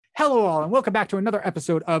Hello, all, and welcome back to another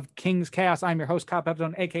episode of King's Chaos. I'm your host, Cop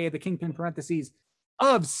Epton, aka the Kingpin parentheses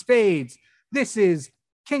of Spades. This is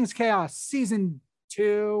King's Chaos Season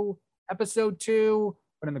 2, Episode 2,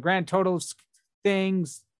 but in the grand total of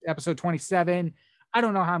things, Episode 27. I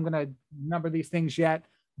don't know how I'm going to number these things yet,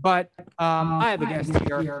 but I have a guest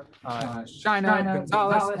here, Shaina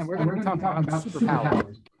Gonzalez, and we're going to be talking about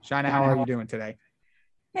superpowers. Shaina, how are you doing today?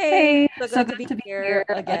 Hey, so good to be here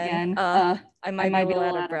again. I might be a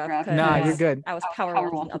little out of breath. No, you're good. I was power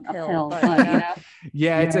walking uphill, but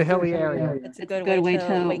yeah, it's a hilly area. it's a good way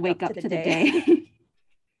to wake up to the day.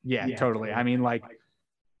 Yeah, totally. I mean, like,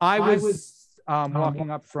 I was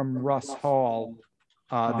walking up from Russ Hall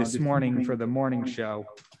this morning for the morning show,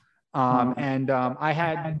 and I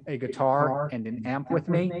had a guitar and an amp with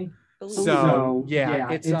me. So yeah,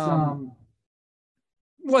 it's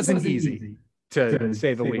wasn't easy to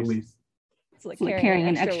say the least. It's like carrying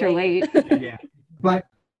an extra weight. Yeah, but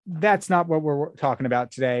that's not what we're talking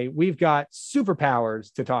about today. We've got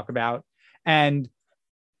superpowers to talk about, and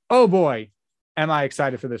oh boy, am I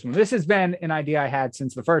excited for this one. This has been an idea I had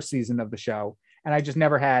since the first season of the show, and I just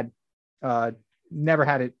never had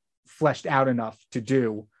it fleshed out enough to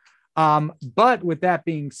do. But with that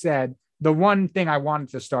being said, the one thing I wanted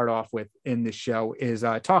to start off with in this show is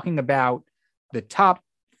talking about the top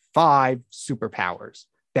 5 superpowers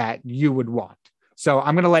that you would want. So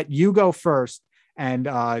I'm going to let you go first and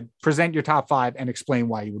present your top 5 and explain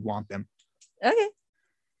why you would want them. Okay.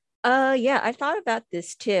 Yeah, I thought about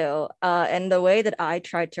this too. And the way that I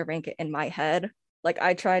tried to rank it in my head, like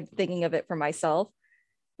I tried thinking of it for myself.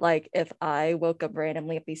 Like if I woke up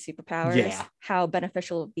randomly with these superpowers, how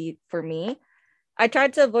beneficial it would be for me. I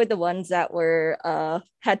tried to avoid the ones that were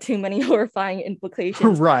had too many horrifying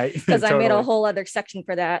implications. Right. Because totally. I made a whole other section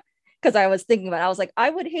for that. Because I was thinking about it. I was like, I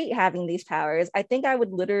would hate having these powers. I think I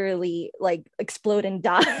would literally like explode and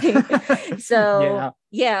die. So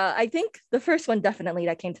yeah, I think the first one definitely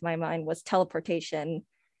that came to my mind was teleportation.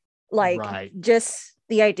 Like just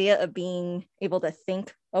the idea of being able to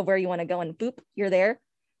think of where you want to go and boop, you're there.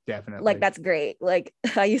 Definitely. Like that's great. Like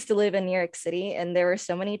I used to live in New York City and there were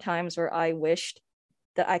so many times where I wished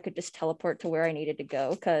that I could just teleport to where I needed to go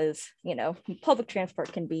because, you know, public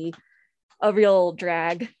transport can be a real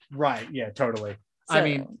drag. Right. Yeah, totally. So, I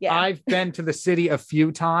mean, I've been to the city a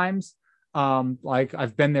few times. Like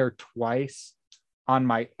I've been there twice on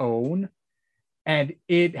my own. And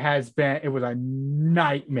it was a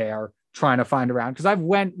nightmare trying to find around because I've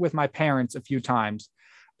went with my parents a few times,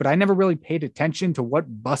 but I never really paid attention to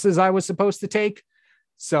what buses I was supposed to take.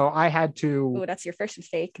 So I had to. Oh, that's your first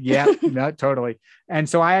mistake. Yeah, no, totally. And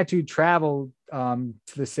so I had to travel to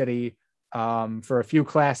the city for a few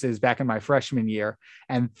classes back in my freshman year.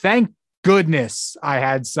 And thank goodness I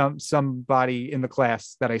had somebody in the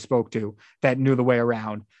class that I spoke to that knew the way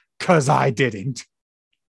around because I didn't.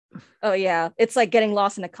 Oh, yeah. It's like getting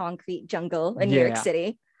lost in a concrete jungle in New York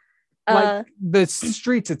City. Like the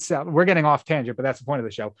streets itself, we're getting off tangent, but that's the point of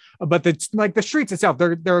the show. But the streets itself,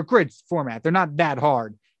 they're a grid format. They're not that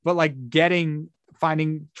hard, but like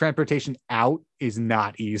finding transportation out is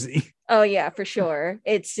not easy. Oh yeah, for sure.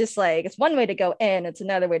 It's just like, it's one way to go in, it's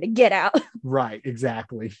another way to get out. Right,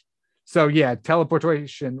 exactly. So yeah,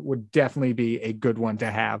 teleportation would definitely be a good one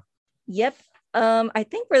to have. Yep. I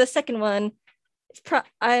think for the second one,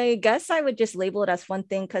 I guess I would just label it as one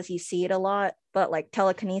thing because you see it a lot, but like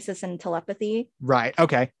telekinesis and telepathy. Right.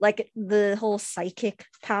 Okay. Like the whole psychic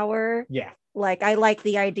power. Yeah. Like I like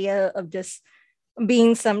the idea of just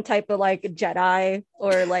being some type of like Jedi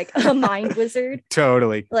or like a mind wizard.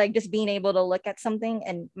 Totally. Like just being able to look at something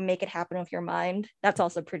and make it happen with your mind. That's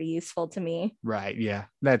also pretty useful to me. Right. Yeah.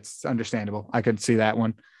 That's understandable. I could see that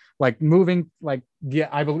one. Like moving, like, yeah,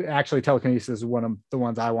 I believe actually telekinesis is one of the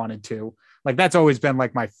ones I wanted to. Like that's always been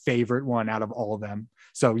like my favorite one out of all of them.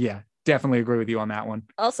 So yeah, definitely agree with you on that one.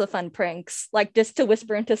 Also fun pranks, like just to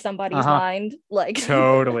whisper into somebody's mind. Like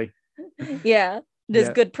totally. Yeah.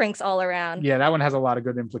 Just good pranks all around. Yeah, that one has a lot of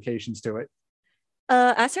good implications to it.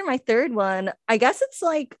 As for my third one, I guess it's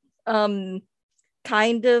like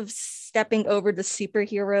kind of stepping over the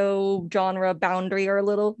superhero genre boundary or a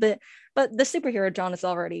little bit, but the superhero genre is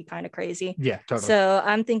already kind of crazy. Yeah, totally. So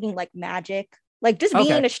I'm thinking like magic, like just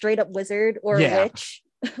being a straight up wizard or a witch.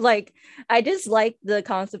 Like I just like the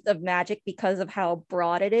concept of magic because of how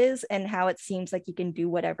broad it is and how it seems like you can do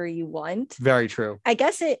whatever you want. Very true. I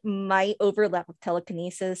guess it might overlap with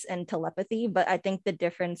telekinesis and telepathy, but I think the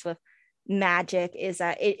difference with magic is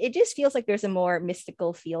that it just feels like there's a more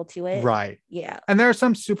mystical feel to it. Right. Yeah. And there are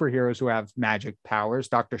some superheroes who have magic powers.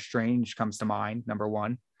 Doctor Strange comes to mind, number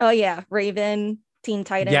one. Oh yeah, Raven, Teen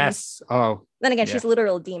Titans. Yes. Oh. Then again, she's a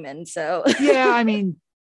literal demon, so yeah, I mean,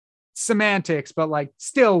 semantics, but like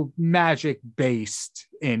still magic based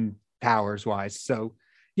in powers wise. So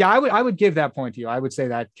yeah, I would give that point to you. I would say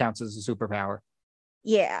that counts as a superpower.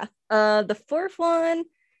 Yeah. The fourth one,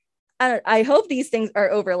 I hope these things are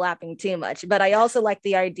overlapping too much, but I also like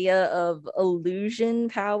the idea of illusion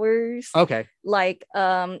powers. Okay. Like,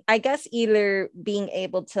 I guess either being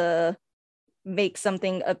able to make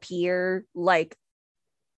something appear like,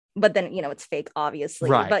 but then, it's fake, obviously.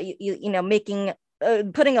 Right. But, making,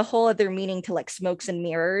 putting a whole other meaning to like smokes and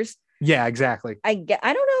mirrors. Yeah, exactly. I don't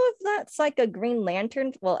know if that's like a Green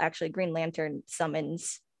Lantern. Well, actually, Green Lantern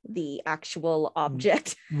summons the actual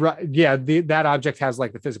object. Right. Yeah. That object has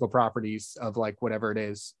like the physical properties of like whatever it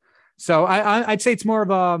is. So I'd say it's more of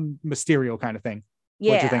a Mysterio kind of thing.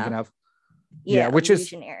 Yeah. What you're thinking of. Yeah.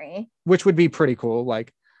 Which would be pretty cool.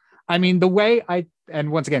 Like, I mean, the way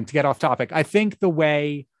and once again, to get off topic, I think the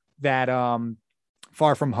way that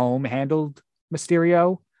Far From Home handled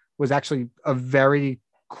Mysterio was actually a very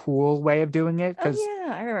cool way of doing it, because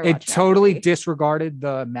it totally disregarded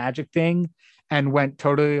the magic thing and went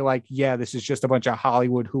totally like, yeah, this is just a bunch of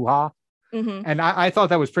Hollywood hoo-ha. Mm-hmm. And I thought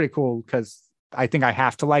that was pretty cool, because I think I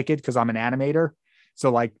have to like it because I'm an animator.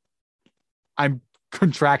 So like I'm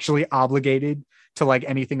contractually obligated to like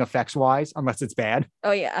anything effects wise, unless it's bad.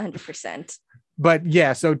 Oh yeah, 100%. But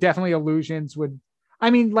yeah, so definitely illusions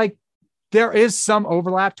like there is some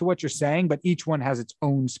overlap to what you're saying, but each one has its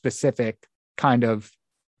own specific kind of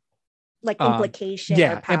like implication.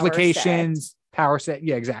 Implications, power set.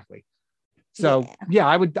 Yeah, exactly. So yeah,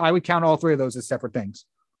 I would count all three of those as separate things.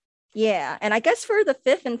 Yeah. And I guess for the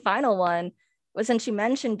fifth and final one, since you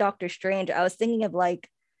mentioned Doctor Strange, I was thinking of like,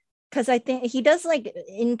 because I think he does like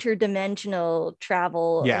interdimensional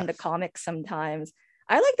travel in the comics sometimes.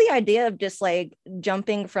 I like the idea of just like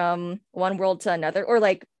jumping from one world to another, or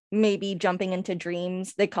like maybe jumping into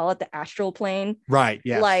dreams. They call it the astral plane. Right.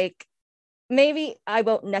 Yeah. Like maybe I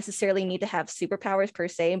won't necessarily need to have superpowers per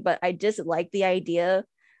se, but I just like the idea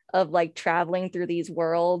of like traveling through these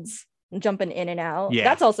worlds, jumping in and out. Yeah.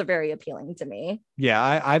 That's also very appealing to me.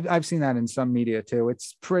 Yeah. I've seen that in some media too.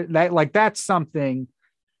 It's that's something.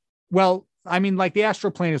 Well, I mean, like the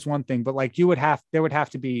astral plane is one thing, but like there would have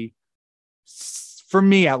to be, for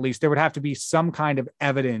me at least, there would have to be some kind of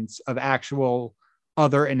evidence of actual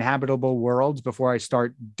other inhabitable worlds before I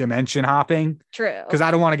start dimension hopping. True. Because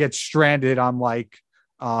I don't want to get stranded on like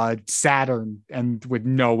Saturn and with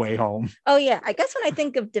no way home. Oh yeah, I guess when I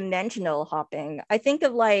think of dimensional hopping, I think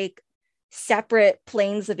of like separate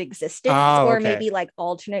planes of existence, or maybe like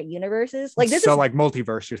alternate universes. Like this like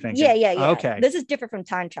multiverse, you're thinking. Yeah. Okay. This is different from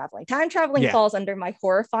time traveling. Time traveling falls under my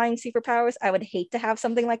horrifying superpowers. I would hate to have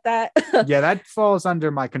something like that. Yeah, that falls under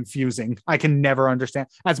my confusing. I can never understand.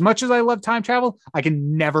 As much as I love time travel, I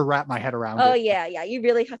can never wrap my head around it. Oh yeah. You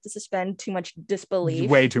really have to suspend too much disbelief.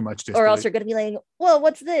 Way too much disbelief. Or else you're gonna be like, well,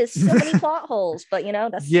 what's this? So many plot holes. But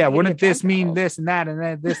that's wouldn't this mean this and that and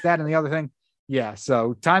then this, that, and the other thing? Yeah,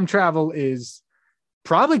 so time travel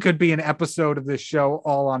probably could be an episode of this show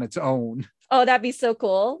all on its own. Oh, that'd be so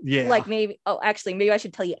cool. Yeah. Like maybe I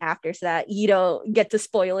should tell you after so that you don't get to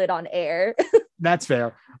spoil it on air. That's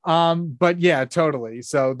fair. But yeah, totally.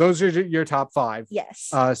 So those are your top 5.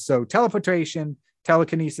 Yes. So teleportation,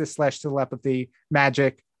 telekinesis / telepathy,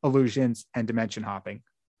 magic, illusions, and dimension hopping.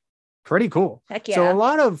 Pretty cool. Heck yeah. So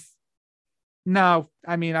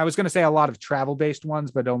I was going to say a lot of travel-based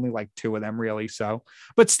ones, but only like 2 of them really. So,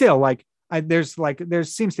 but still, like there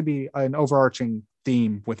seems to be an overarching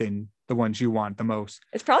theme within the ones you want the most.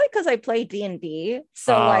 It's probably because I play D&D,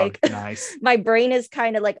 so nice. My brain is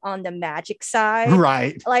kind of like on the magic side,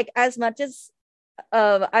 right? Like as much as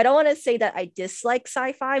I don't want to say that I dislike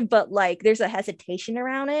sci-fi, but like there's a hesitation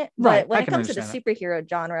around it. Right. But when it comes to the superhero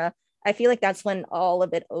genre, I feel like that's when all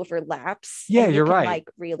of it overlaps. Yeah, you're right. Like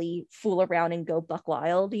really fool around and go buck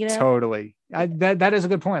wild, Totally. That is a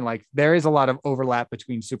good point. Like there is a lot of overlap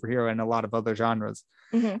between superhero and a lot of other genres.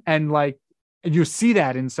 Mm-hmm. And like you see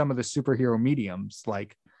that in some of the superhero mediums,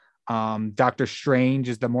 like Doctor Strange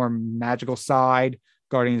is the more magical side.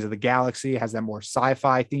 Guardians of the Galaxy has that more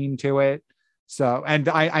sci-fi theme to it. So, and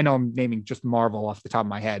I know I'm naming just Marvel off the top of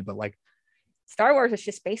my head, but like Star Wars is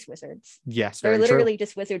just space wizards. Yes, they're literally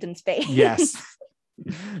just wizards in space. Yes,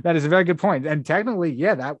 that is a very good point. And technically,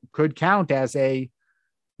 that could count as the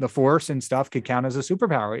Force and stuff could count as a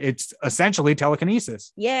superpower. It's essentially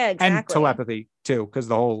telekinesis. Yeah, exactly. And telepathy too, because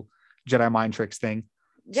the whole Jedi mind tricks thing.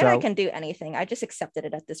 Jedi can do anything. I just accepted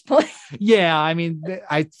it at this point. Yeah, I mean,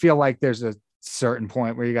 I feel like there's a certain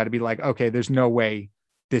point where you got to be like, okay, there's no way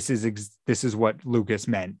this is what Lucas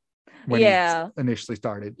meant. when he initially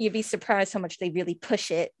started. You'd be surprised how much they really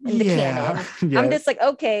push it in the canon. Yeah. I'm just like,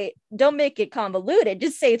 okay, don't make it convoluted.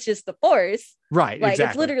 Just say it's just the Force. Right. Like exactly.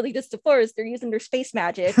 It's literally just the Force. They're using their space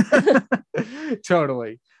magic.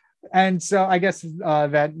 Totally. And so I guess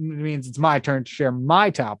that means it's my turn to share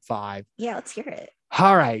my top 5. Yeah, let's hear it.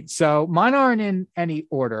 All right. So mine aren't in any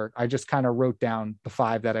order. I just kind of wrote down the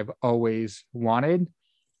 5 that I've always wanted.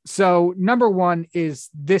 So number 1 is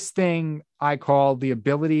this thing I call the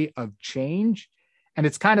ability of change. And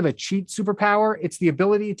it's kind of a cheat superpower. It's the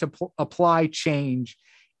ability to apply change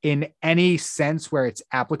in any sense where it's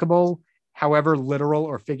applicable, however literal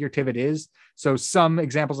or figurative it is. So some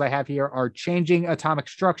examples I have here are changing atomic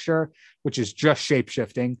structure, which is just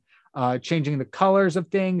shape-shifting, changing the colors of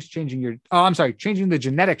things, changing the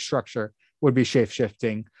genetic structure would be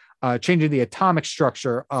shape-shifting, changing the atomic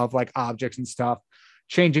structure of like objects and stuff,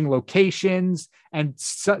 changing locations, and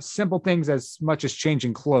simple things as much as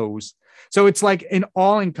changing clothes. So it's like an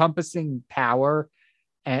all-encompassing power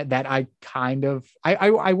that I kind of,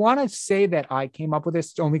 I want to say that I came up with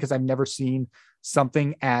this only because I've never seen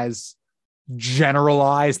something as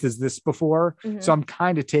generalized as this before. Mm-hmm. So I'm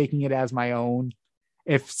kind of taking it as my own.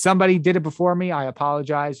 If somebody did it before me, I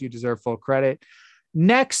apologize. You deserve full credit.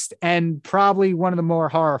 Next, and probably one of the more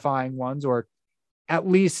horrifying ones, or at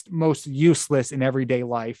least most useless in everyday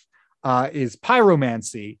life, is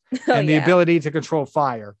pyromancy and the ability to control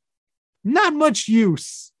fire. Not much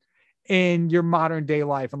use in your modern day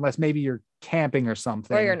life, unless maybe you're camping or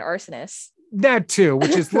something. Or you're an arsonist. That too,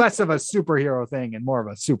 which is less of a superhero thing and more of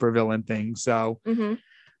a supervillain thing. So,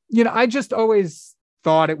 I just always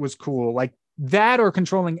thought it was cool. Like that or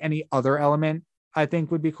controlling any other element, I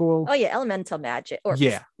think would be cool. Oh yeah, elemental magic, or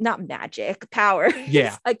not magic, power.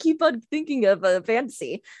 Yeah, I keep on thinking of a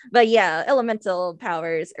fantasy, but yeah, elemental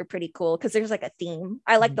powers are pretty cool because there's like a theme.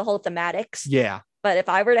 I like the whole thematics. Yeah, but if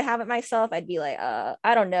I were to have it myself, I'd be like,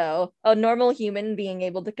 I don't know, a normal human being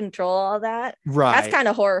able to control all that. Right, that's kind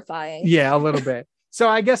of horrifying. Yeah, a little bit. So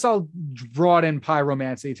I guess I'll broaden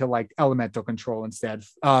pyromancy to like elemental control instead.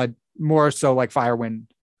 More so like fire,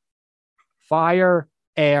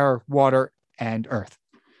 air, water, and earth.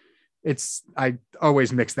 I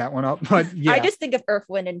always mix that one up, but yeah. I just think of Earth,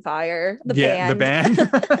 Wind, and Fire. The band.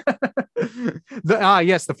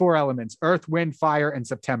 Yes, the 4 elements: Earth, Wind, Fire, and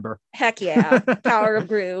September. Heck yeah. Power of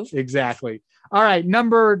groove. Exactly. All right.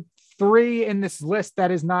 Number 3 in this list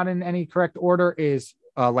that is not in any correct order is,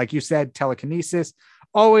 like you said, telekinesis.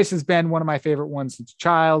 Always has been one of my favorite ones since a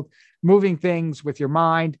child. Moving things with your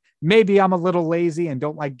mind. Maybe I'm a little lazy and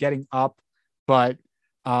don't like getting up, but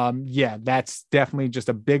that's definitely just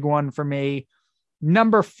a big one for me.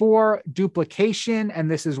 Number 4, duplication.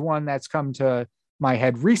 And this is one that's come to my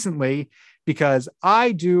head recently because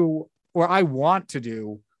I want to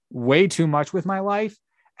do way too much with my life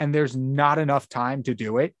and there's not enough time to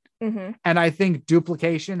do it. Mm-hmm. And I think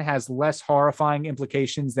duplication has less horrifying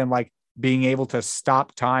implications than like being able to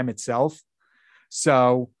stop time itself.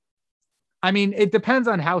 So, I mean, it depends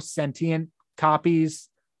on how sentient copies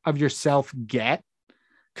of yourself get.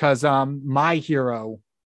 Because My Hero,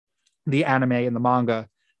 the anime and the manga,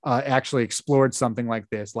 actually explored something like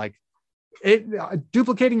this. Like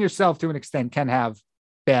duplicating yourself to an extent can have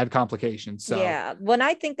bad complications. So yeah, when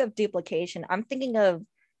I think of duplication, I'm thinking of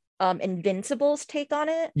Invincible's take on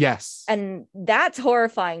it. Yes, and that's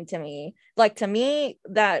horrifying to me. Like to me,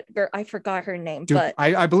 that girl, I forgot her name, but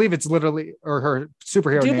I believe it's literally, or her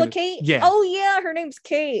superhero Duplicate. Yeah. Oh yeah, her name's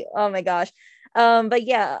Kate. Oh my gosh. But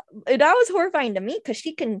yeah, that was horrifying to me because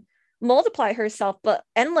she can multiply herself but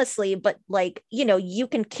endlessly, but like you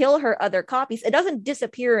can kill her other copies. It doesn't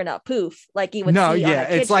disappear in a poof like you would see on a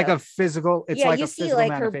kid it's show. Like a physical, it's like you a see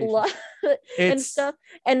like her blood and stuff,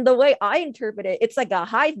 and the way I interpret it, it's like a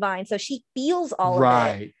hive mind, so she feels all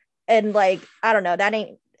of it, and like I don't know, that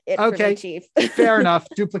ain't it for me, Chief. Fair enough.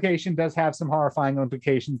 Duplication does have some horrifying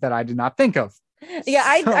implications that I did not think of. Yeah,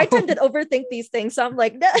 I tend to overthink these things, so I'm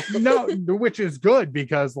like no, which is good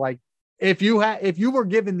because like if you were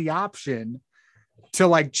given the option to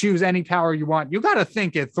like choose any power you want, you got to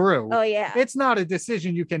think it through. Oh yeah, it's not a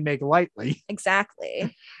decision you can make lightly.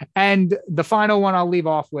 Exactly. And the final one I'll leave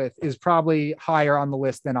off with is probably higher on the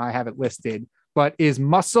list than I have it listed, but is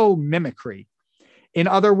muscle mimicry. In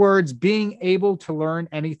other words, being able to learn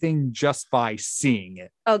anything just by seeing it.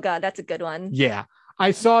 Oh God, that's a good one. Yeah.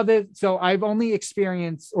 I saw that. So I've only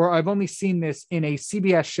seen this in a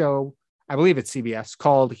CBS show. I believe it's CBS,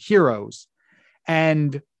 called Heroes.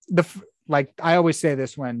 And I always say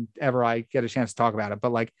this whenever I get a chance to talk about it,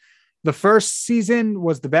 but like the first season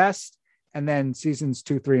was the best. And then seasons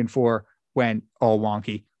 2, 3, and 4 went all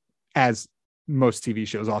wonky, as most TV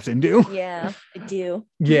shows often do. Yeah, I do.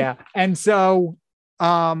 Yeah. And so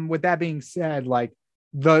with that being said, like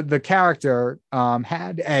the character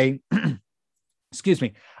had a excuse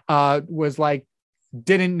me, was like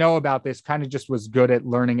didn't know about this, kind of just was good at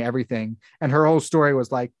learning everything. And her whole story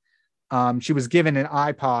was like she was given an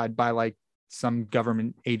iPod by like some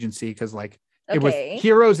government agency because like it was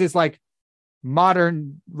Heroes is like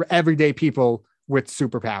modern everyday people with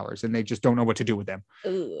superpowers and they just don't know what to do with them.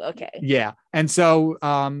 Ooh, okay. Yeah. And so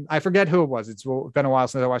I forget who it was. It's been a while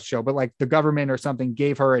since I watched the show, but like the government or something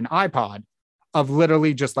gave her an iPod of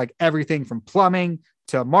literally just like everything from plumbing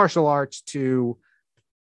to martial arts to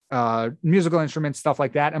musical instruments, stuff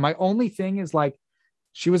like that. And my only thing is like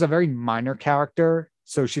she was a very minor character,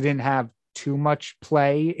 so she didn't have too much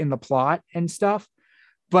play in the plot and stuff.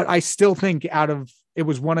 But I still think it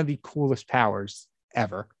was one of the coolest powers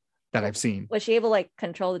ever that I've seen. Was she able to like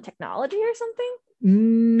control the technology or something?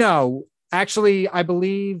 No, actually, I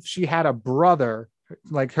believe she had a brother.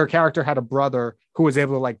 Like her character had a brother who was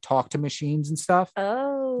able to like talk to machines and stuff.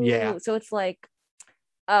 Oh, yeah. So it's like,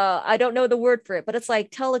 I don't know the word for it, but it's like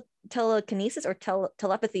telekinesis or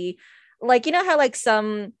telepathy. Like, you know how like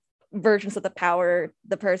some versions of the power,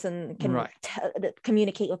 the person can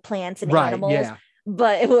communicate with plants and animals. Yeah.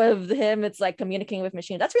 But with him, it's like communicating with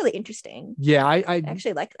machines. That's really interesting. Yeah, I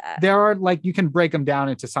actually like that. There are like, you can break them down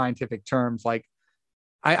into scientific terms. Like,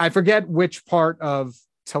 I forget which part of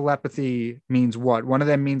telepathy means what. One of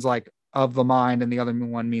them means like of the mind, and the other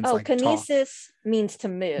one means like kinesis means to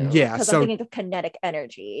move. Yeah, because I'm thinking of kinetic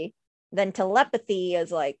energy. Then telepathy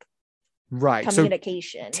is like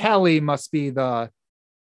communication. So tele must be like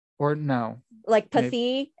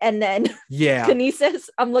pathy, and then kinesis.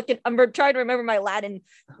 I'm trying to remember my Latin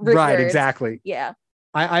words. Exactly. Yeah,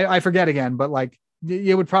 I forget again, but like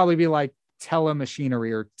it would probably be like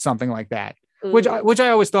telemachinery or something like that. Ooh. Which I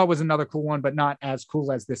always thought was another cool one, but not as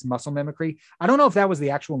cool as this muscle mimicry. I don't know if that was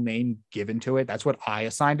the actual name given to it. That's what I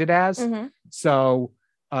assigned it as. Mm-hmm. So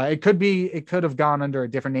it could have gone under a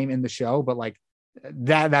different name in the show, but like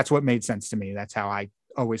that's what made sense to me. That's how I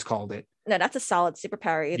always called it. No, that's a solid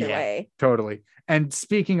superpower either way. Totally. And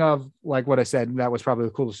speaking of like what I said, that was probably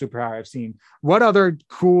the coolest superpower I've seen. What other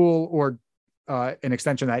cool or an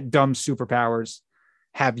extension of that dumb superpowers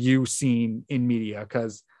have you seen in media?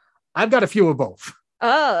 Because I've got a few of both.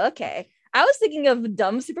 Oh, okay. I was thinking of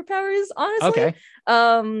dumb superpowers, honestly. Okay.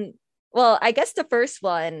 Well, I guess the first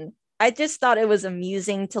one, I just thought it was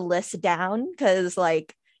amusing to list down because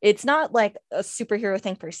like it's not like a superhero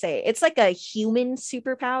thing per se. It's like a human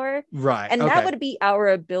superpower. Right. And that would be our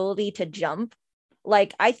ability to jump.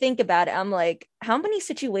 Like I think about it, I'm like, how many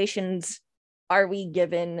situations are we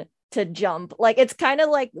given to jump? Like it's kind of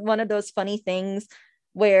like one of those funny things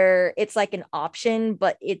where it's like an option,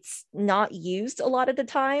 but it's not used a lot of the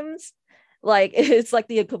times. Like it's like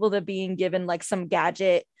the equivalent of being given like some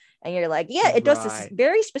gadget and you're like, yeah, it does this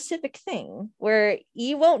very specific thing where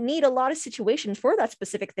you won't need a lot of situations for that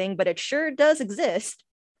specific thing, but it sure does exist.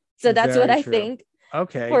 So that's very what I think.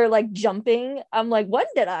 Okay. For like jumping, I'm like, when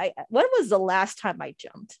was the last time I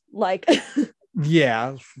jumped? Like,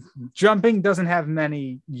 yeah, jumping doesn't have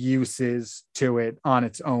many uses to it on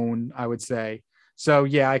its own, I would say. So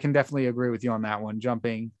yeah, I can definitely agree with you on that one.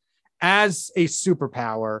 Jumping as a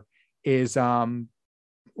superpower is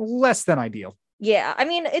less than ideal. Yeah, I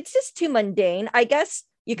mean, it's just too mundane. I guess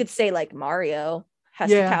you could say like Mario has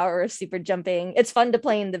the power of super jumping. It's fun to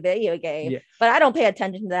play in the video game, but I don't pay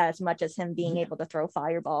attention to that as much as him being able to throw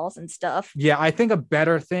fireballs and stuff. Yeah, I think a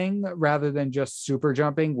better thing rather than just super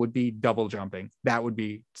jumping would be double jumping. That would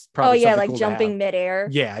be probably like cool jumping midair.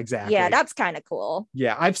 Yeah, exactly. Yeah, that's kind of cool.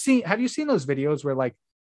 Yeah, have you seen those videos where like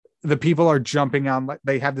the people are jumping on, like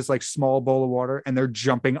they have this like small bowl of water and they're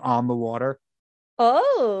jumping on the water?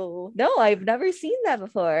 Oh, no, I've never seen that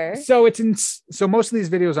before. So so most of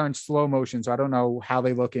these videos are in slow motion, so I don't know how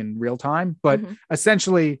they look in real time, but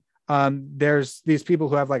essentially there's these people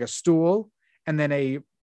who have like a stool and then a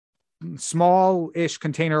small-ish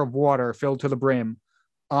container of water filled to the brim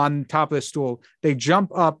on top of the stool. They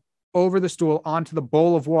jump up over the stool onto the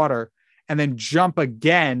bowl of water and then jump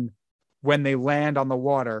again when they land on the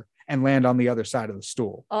water and land on the other side of the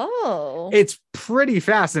stool. Oh, it's pretty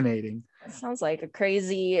fascinating. That sounds like a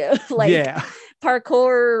crazy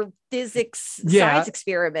parkour physics science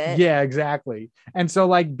experiment. Yeah, exactly. And so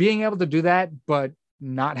like being able to do that, but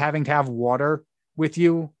not having to have water with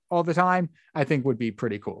you all the time, I think would be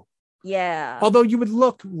pretty cool. Yeah. Although you would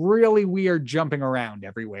look really weird jumping around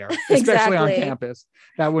everywhere, especially on campus.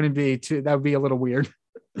 That would be a little weird.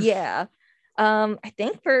 Yeah. I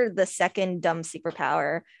think for the second dumb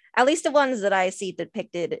superpower, at least the ones that I see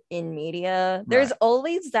depicted in media, there's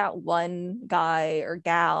always that one guy or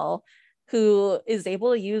gal who is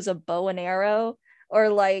able to use a bow and arrow, or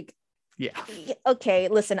like, okay,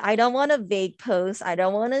 listen, I don't want to vague post, I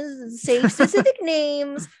don't want to say specific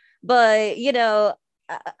names, but you know,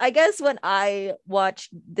 I guess when I watch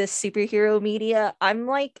this superhero media, I'm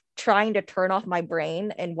like trying to turn off my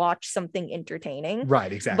brain and watch something entertaining.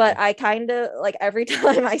 Right, exactly. But I kind of like every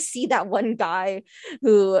time I see that one guy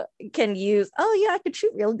who can use, oh yeah, I could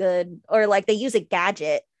shoot real good, or like they use a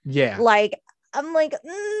gadget. Yeah. Like, I'm like,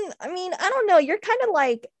 I mean, I don't know. You're kind of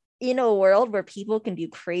like in a world where people can do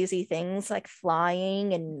crazy things like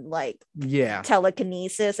flying and like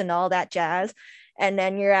telekinesis and all that jazz. And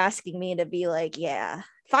then you're asking me to be like, yeah,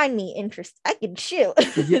 find me interest. I can shoot.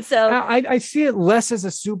 So I see it less as a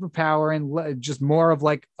superpower and just more of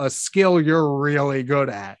like a skill you're really good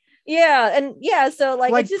at. Yeah. And yeah, so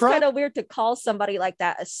like it's just kind of weird to call somebody like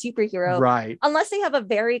that a superhero. Right. Unless they have a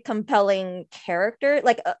very compelling character.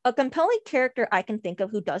 Like a compelling character I can think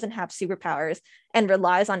of who doesn't have superpowers and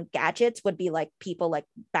relies on gadgets would be like people like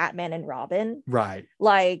Batman and Robin. Right.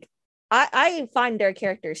 Like, I find their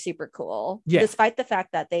characters super cool, despite the fact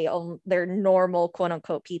that they're normal quote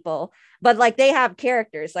unquote people, but like they have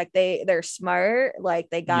characters, like they're smart, like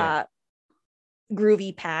they got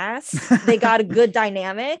groovy pass, they got a good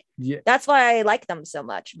dynamic. That's why I like them so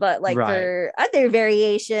much. But like for other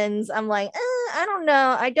variations, I'm like, I don't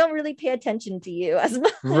know, I don't really pay attention to you as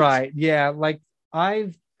much. Right. Yeah. Like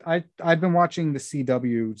I've been watching the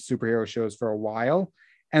CW superhero shows for a while.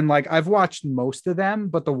 And like I've watched most of them,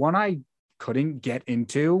 but the one I couldn't get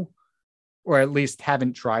into, or at least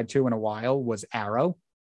haven't tried to in a while, was Arrow.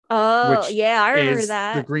 Oh, yeah, I remember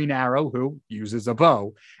that. The Green Arrow who uses a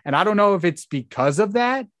bow. And I don't know if it's because of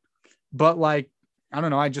that, but like, I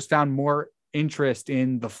don't know, I just found more interest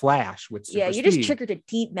in the Flash with super speed. Just triggered a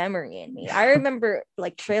deep memory in me. I remember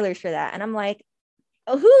like trailers for that, and I'm like,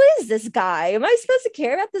 oh, who is this guy? Am I supposed to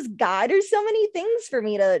care about this guy? There's so many things for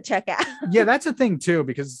me to check out. Yeah, that's a thing too,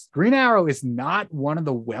 because Green Arrow is not one of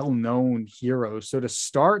the well-known heroes. So to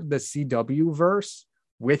start the CW verse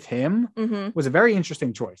with him was a very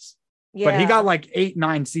interesting choice. Yeah. But he got like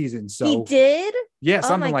 8-9 seasons. So he did? Yeah,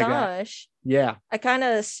 something like that. Yeah. I kind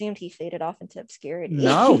of assumed he faded off into obscurity.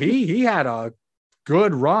 No, he had a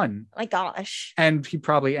good run. My gosh. And he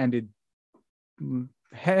probably ended...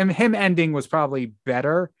 Him ending was probably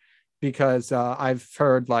better, because I've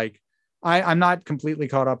heard like I'm not completely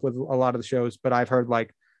caught up with a lot of the shows, but I've heard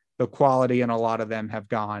like the quality in a lot of them have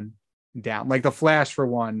gone down. Like the Flash, for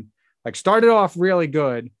one, like started off really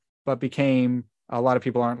good, but became, a lot of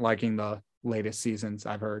people aren't liking the latest seasons,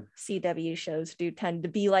 I've heard. CW shows do tend to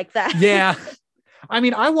be like that. Yeah. I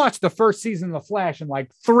mean, I watched the first season of The Flash in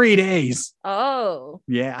like 3 days. Oh,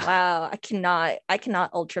 yeah! Wow, I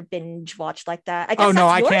cannot ultra binge watch like that. I guess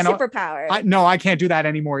I can't. Superpower. I can't do that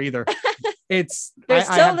anymore either. There's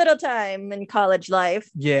so little time in college life.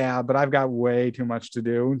 Yeah, but I've got way too much to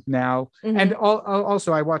do now, and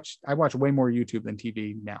also I watch way more YouTube than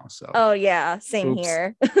TV now. So oh yeah, same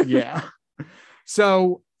here. Yeah.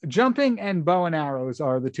 So jumping and bow and arrows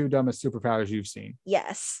are the two dumbest superpowers you've seen.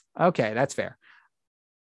 Yes. Okay, that's fair.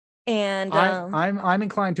 And I'm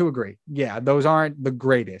inclined to agree. Yeah, those aren't the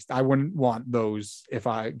greatest. I wouldn't want those if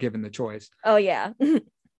I given the choice. Oh yeah.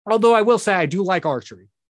 Although I will say I do like archery.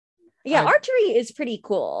 Yeah, archery is pretty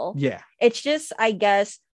cool. Yeah. It's just, I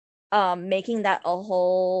guess, making that a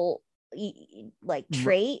whole like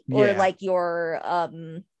trait or like your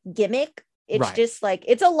gimmick. It's just like,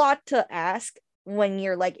 it's a lot to ask when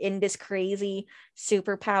you're like in this crazy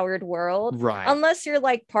super powered world, right? Unless you're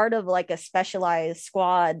like part of like a specialized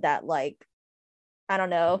squad that like, I don't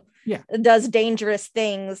know, does dangerous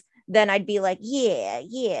things, then I'd be like, yeah,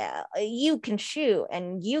 you can shoot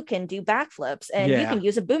and you can do backflips and you can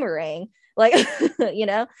use a boomerang, like you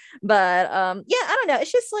know. But I don't know,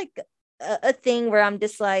 it's just like a thing where I'm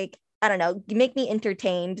just like, I don't know, make me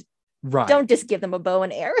entertained, right? Don't just give them a bow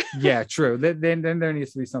and arrow. Yeah, true. Then there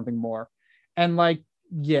needs to be something more. And like,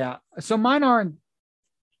 yeah, so mine aren't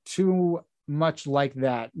too much like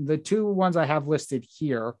that. The two ones I have listed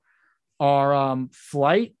here are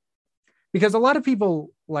flight, because a lot of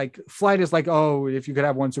people like flight is like, oh, if you could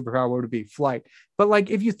have one superpower, what would it be? Flight. But like,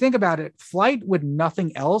 if you think about it, flight with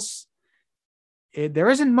nothing else, there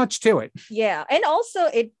isn't much to it. Yeah. And also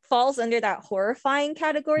it falls under that horrifying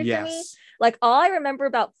category for me. Like all I remember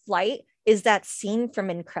about flight is that scene from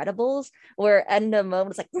Incredibles where Edna Mode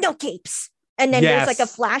was like, no capes. And then there's like a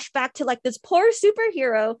Yes. flashback to like this poor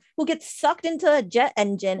superhero who gets sucked into a jet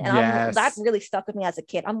engine. And Yes. that really stuck with me as a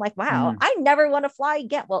kid. I'm like, wow, Mm. I never want to fly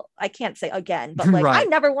again. Well, I can't say again, but like, I Right.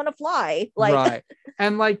 never want to fly. Like, Right.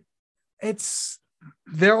 And like,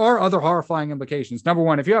 there are other horrifying implications. Number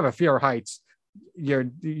one, if you have a fear of heights,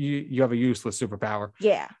 you have a useless superpower.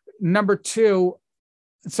 yeah. Number two,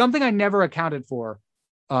 something I never accounted for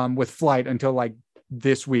with flight until like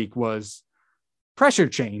this week was pressure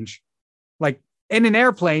change. Like in an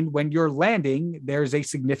airplane, when you're landing, there's a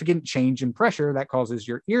significant change in pressure that causes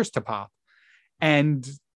your ears to pop. And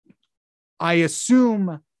I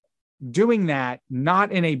assume doing that,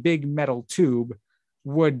 not in a big metal tube,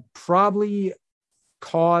 would probably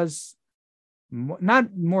cause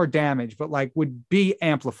not more damage, but like would be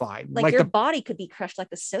amplified. Like your body could be crushed like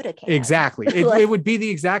a soda can. Exactly. Like, it would be the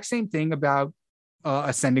exact same thing about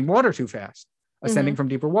ascending water too fast, ascending from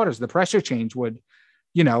deeper waters. The pressure change would,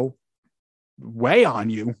 weigh on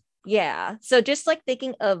you. yeah. So just like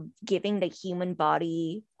thinking of giving the human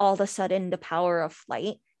body all of a sudden the power of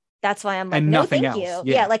flight. That's why I'm like, And no, nothing thank else.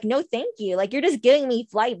 you. Yeah. Like, no, thank you. Like, you're just giving me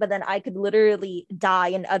flight, but then I could literally die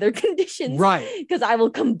in other conditions. Right. Because I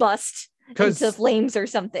will combust into flames or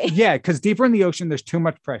something. Yeah. Because deeper in the ocean, there's too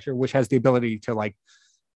much pressure, which has the ability to like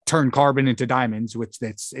turn carbon into diamonds, which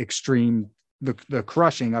that's extreme, the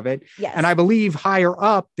crushing of it. Yes. And I believe higher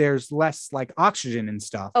up, there's less like oxygen and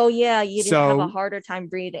stuff. Oh, yeah. You have a harder time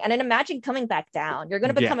breathing. And then imagine coming back down. You're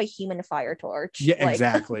going to become a human fire torch. Yeah, like,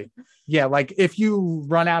 exactly. Yeah. Like if you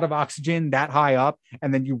run out of oxygen that high up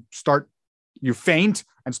and then you faint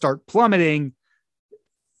and start plummeting,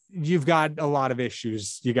 you've got a lot of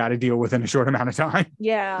issues you got to deal with in a short amount of time.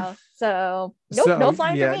 Yeah. So no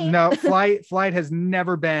flying for me. No, flight has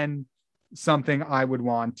never been something I would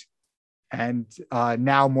want. And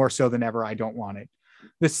now more so than ever, I don't want it.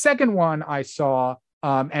 The second one I saw,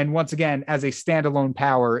 and once again, as a standalone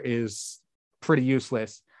power is pretty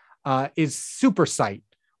useless, is super sight,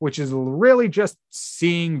 which is really just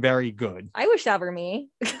seeing very good. I wish that were me.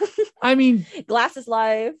 I mean, glasses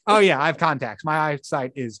live. Oh yeah, I have contacts. My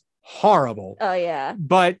eyesight is horrible. Oh yeah.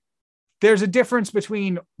 But there's a difference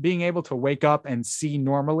between being able to wake up and see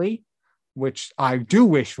normally, which I do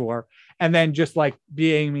wish for, and then just like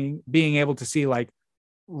being able to see like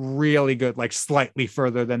really good, like slightly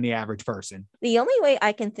further than the average person. The only way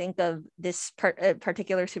I can think of this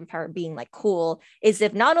particular superpower being like cool is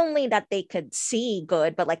if not only that they could see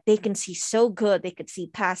good, but like they can see so good they could see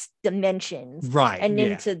past dimensions, right, and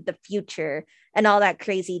into the future and all that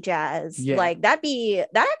crazy jazz. Yeah. Like that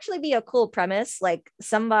actually be a cool premise. Like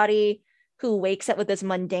somebody who wakes up with this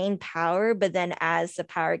mundane power, but then as the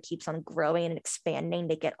power keeps on growing and expanding,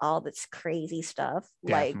 they get all this crazy stuff.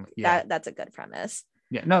 Definitely. Like that's a good premise.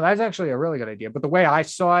 Yeah, no, that's actually a really good idea. But the way I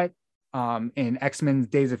saw it in X-Men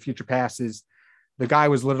Days of Future Past is the guy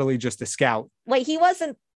was literally just a scout. Wait, he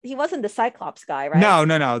wasn't the Cyclops guy, right?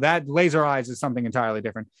 No. That Laser Eyes is something entirely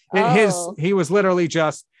different. He was literally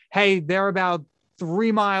just, hey, they're about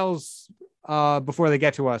 3 miles before they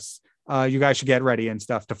get to us. You guys should get ready and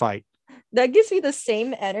stuff to fight. That gives me the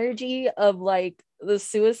same energy of like the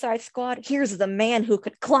Suicide Squad. Here's the man who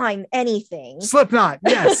could climb anything. Slipknot,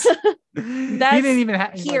 yes. That's he didn't even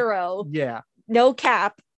have hero. Yeah. No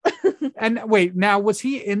cap. And wait, now was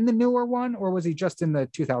he in the newer one or was he just in the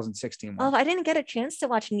 2016 one? Oh, I didn't get a chance to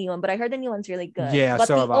watch the new one, but I heard the new one's really good. Yeah, but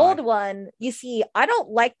so the old one, you see, I don't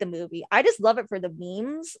like the movie. I just love it for the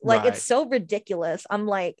memes. Like It's so ridiculous. I'm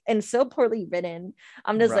like, and so poorly written.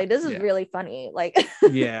 I'm just like, this is really funny. Like,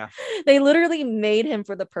 yeah, they literally made him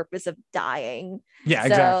for the purpose of dying. Yeah,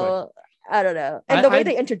 exactly. I don't know. And the way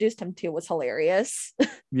they introduced him to was hilarious.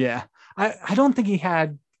 Yeah, I don't think he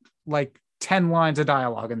had like 10 lines of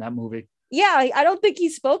dialogue in that movie. Yeah, I don't think he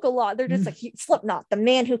spoke a lot. They're just like, Slipknot, the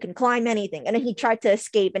man who can climb anything. And then he tried to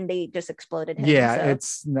escape and they just exploded him. Yeah, so.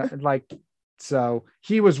 It's not, like, so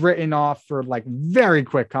he was written off for like very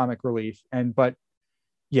quick comic relief. But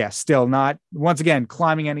yeah, still not, once again,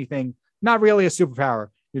 climbing anything, not really a superpower.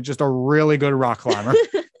 You're just a really good rock climber.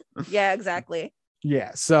 Yeah, exactly.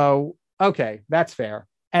 Yeah, so, okay, that's fair.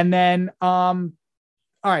 And then, all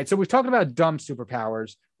right, so we've talked about dumb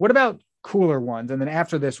superpowers. What about cooler ones? And then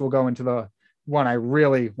after this, we'll go into the one I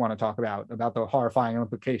really want to talk about the horrifying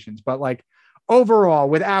implications. But like overall,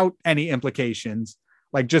 without any implications,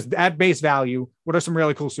 like just at base value, what are some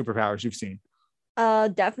really cool superpowers you've seen?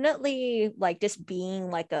 Definitely like just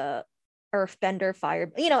being like a earthbender,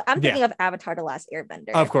 fire. I'm thinking of Avatar: The Last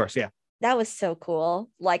Airbender. Of course, yeah. That was so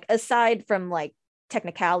cool. Like aside from like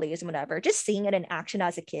technicalities and whatever, just seeing it in action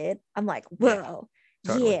as a kid, I'm like, whoa.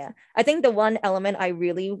 Totally. Yeah, I think the one element I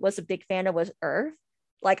really was a big fan of was Earth.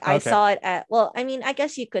 Like I saw it at, well, I mean, I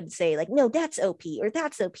guess you could say like, no, that's OP or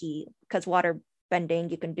that's OP because water bending,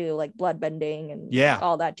 you can do like blood bending and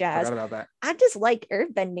all that jazz. Forgot about that. I just like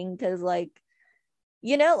earth bending because like,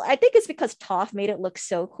 you know, I think it's because Toph made it look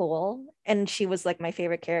so cool and she was like my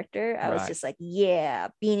favorite character. I was just like, yeah,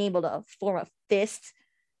 being able to form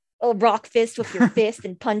a rock fist with your fist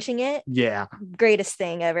and punching it. Yeah. Greatest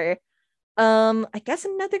thing ever. I guess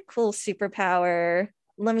another cool superpower.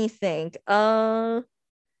 Let me think.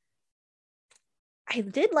 I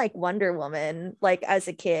did like Wonder Woman, like as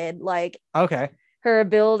a kid, like her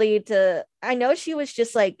ability to, I know she was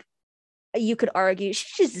just like, you could argue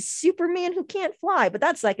she's just a Superman who can't fly, but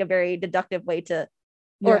that's like a very deductive way to,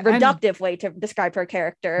 or reductive way to describe her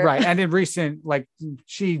character. Right. And in recent, like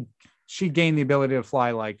she gained the ability to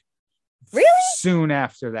fly like really soon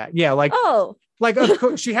after that. Yeah. Like, like of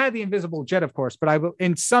course, she had the invisible jet, of course, but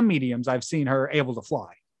in some mediums, I've seen her able to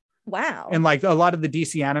fly. Wow. And like a lot of the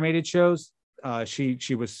DC animated shows,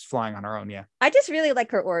 she was flying on her own. Yeah. I just really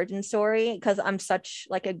like her origin story because I'm such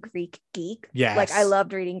like a Greek geek. Yeah. Like I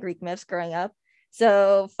loved reading Greek myths growing up.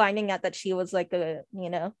 So finding out that she was like a,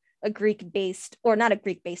 you know, a Greek based, or not a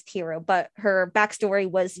Greek based hero, but her backstory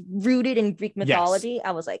was rooted in Greek mythology.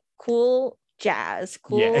 I was like, cool jazz,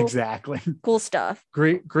 cool. Yeah, exactly. Cool stuff.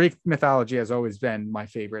 Greek mythology has always been my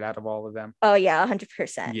favorite out of all of them. Oh yeah,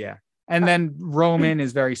 100%. Yeah. And then Roman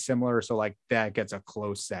is very similar. So like that gets a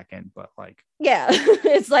close second, but like, yeah,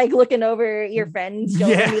 it's like looking over your friends.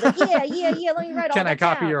 Yeah. Like, yeah. Let me write all Can I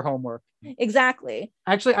copy down. your homework? Exactly.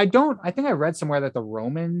 Actually, I think I read somewhere that the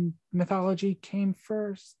Roman mythology came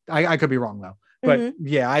first. I could be wrong though, but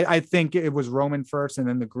yeah, I think it was Roman first and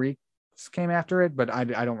then the Greeks came after it, but I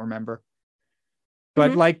don't remember.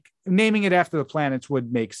 But like naming it after the planets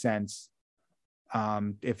would make sense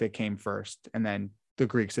if it came first and then the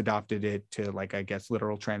Greeks adopted it to like, I guess,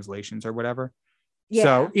 literal translations or whatever. Yeah.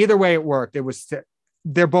 So either way it worked.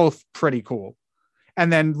 They're both pretty cool.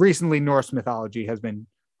 And then recently Norse mythology has been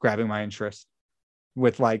grabbing my interest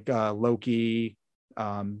with like Loki,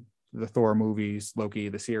 the Thor movies, Loki,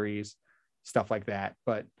 the series, stuff like that.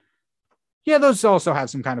 But yeah, those also have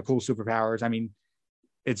some kind of cool superpowers. I mean,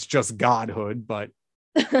 it's just godhood, but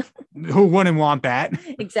who wouldn't want that?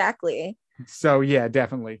 Exactly. So yeah,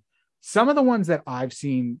 definitely. Some of the ones that I've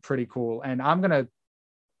seen pretty cool, and I'm gonna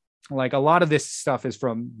like a lot of this stuff is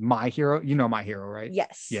from My Hero. You know My Hero, right?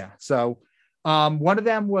 Yes. Yeah. So one of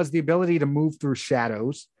them was the ability to move through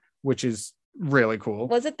shadows, which is really cool.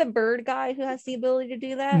 Was it the bird guy who has the ability to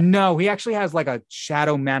do that? No, he actually has like a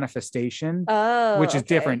shadow manifestation, which is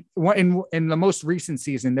different. In the most recent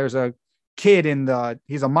season, there's a kid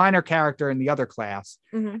he's a minor character in the other class,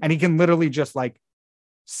 and he can literally just like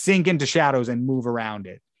sink into shadows and move around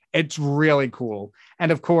it. It's really cool.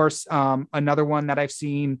 And of course, another one that I've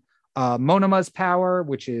seen, Monama's power,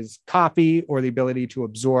 which is copy or the ability to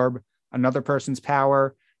absorb another person's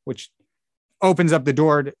power, which opens up the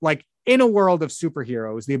door to, like in a world of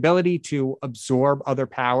superheroes, the ability to absorb other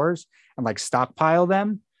powers and like stockpile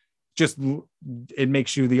them, just it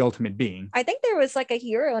makes you the ultimate being. I think there was like a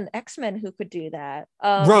hero in X-Men who could do that.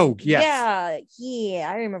 Rogue, yes.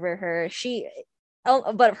 Yeah, I remember her.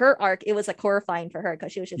 But her arc, it was like horrifying for her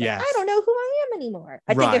because she was just like, I don't know who I am anymore.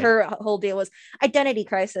 I think her whole deal was identity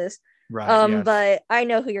crisis. Right. Yes. But I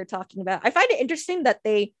know who you're talking about. I find it interesting that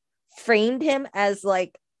they framed him as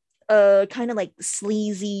like a kind of like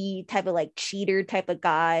sleazy type of like cheater type of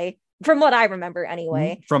guy, from what I remember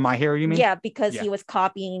anyway. From My Hero, you mean? Yeah, because he was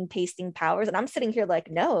copying, pasting powers, and I'm sitting here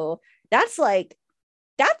like, no, that's like.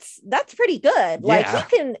 That's pretty good. Like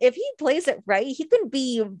he can, if he plays it right, he can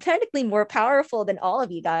be technically more powerful than all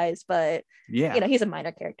of you guys. But you know, he's a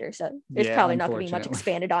minor character, so there's probably not going to be much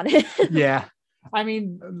expanded on it. Yeah, I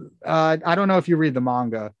mean, I don't know if you read the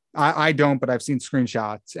manga. I don't, but I've seen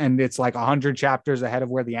screenshots, and it's like 100 chapters ahead of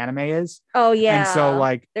where the anime is. Oh yeah, and so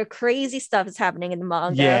like their crazy stuff is happening in the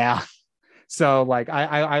manga. Yeah, so like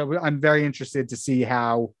I'm very interested to see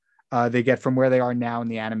how they get from where they are now in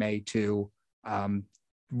the anime to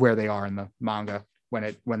where they are in the manga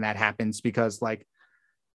when that happens, because like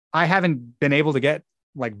I haven't been able to get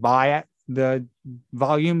like buy the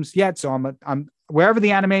volumes yet, so I'm wherever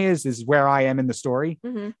the anime is where I am in the story.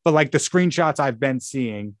 But like the screenshots I've been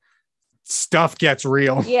seeing, stuff gets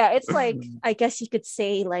real. Yeah, it's like I guess you could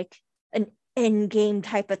say like an end game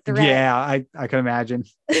type of threat. Yeah, I can imagine.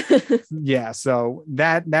 Yeah, so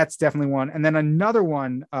that's definitely one. And then another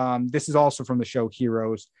one, this is also from the show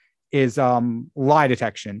Heroes, is lie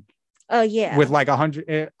detection. Oh yeah, with like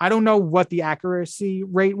 100. I don't know what the accuracy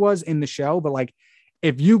rate was in the show, but like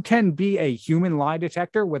if you can be a human lie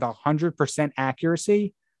detector with 100%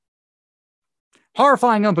 accuracy,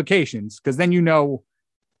 horrifying implications, because then you know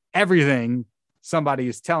everything somebody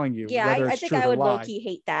is telling you. Yeah, whether I it's think true I or would lie. low-key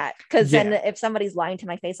hate that, because then if somebody's lying to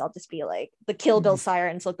my face, I'll just be like, the Kill Bill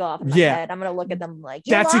sirens will go off in my head. I'm gonna look at them like,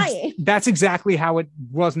 you're lying. That's exactly how it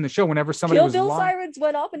was in the show. Whenever somebody Kill was Bill sirens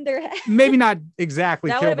went off in their head. maybe not exactly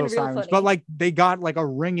That Kill would've Bill been real sirens, funny. but like they got like a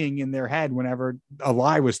ringing in their head whenever a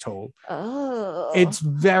lie was told. Oh, It's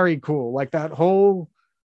very cool. Like the whole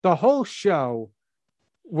show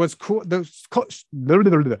was cool. The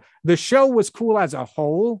show was cool as a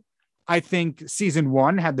whole. I think season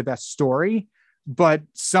 1 had the best story, but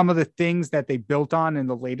some of the things that they built on in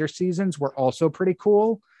the later seasons were also pretty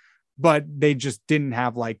cool, but they just didn't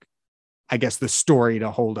have like, I guess, the story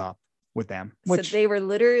to hold up with them. So they were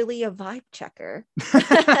literally a vibe checker.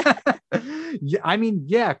 Yeah, I mean,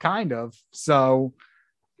 yeah, kind of. So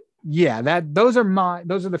yeah, those are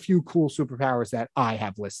the few cool superpowers that I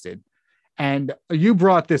have listed. And you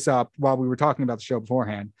brought this up while we were talking about the show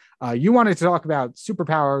beforehand. You wanted to talk about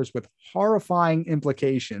superpowers with horrifying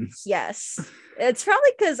implications. Yes. It's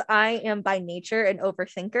probably because I am by nature an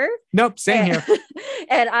overthinker. Nope, same here.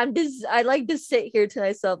 And I like to sit here to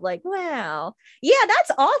myself like, wow, yeah,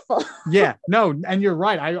 that's awful. Yeah, no, and you're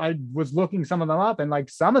right. I was looking some of them up, and like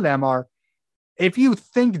some of them are, if you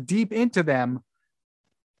think deep into them,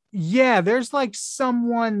 yeah, there's like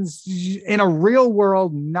someone's in a real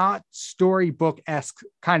world, not storybook-esque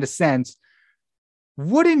kind of sense,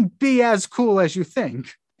 wouldn't be as cool as you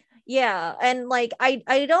think. Yeah. And like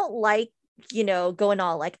I don't like, going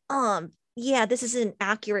all like, yeah, this isn't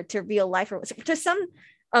accurate to real life, or to some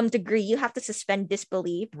degree you have to suspend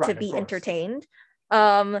disbelief to be entertained.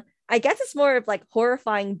 I guess it's more of like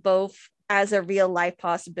horrifying both as a real life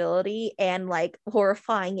possibility and like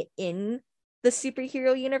horrifying in the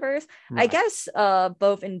superhero universe. Right. I guess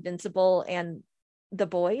both Invincible and The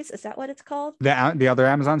Boys, is that what it's called? The other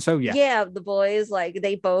Amazon show? Yeah, The Boys, like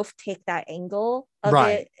they both take that angle of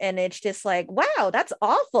it, and it's just like, wow, that's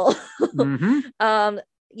awful. Mm-hmm.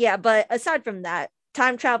 Yeah, but aside from that,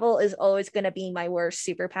 time travel is always going to be my worst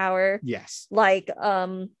superpower. Yes. Like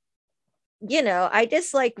I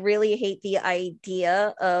just like really hate the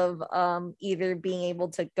idea of either being able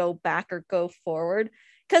to go back or go forward.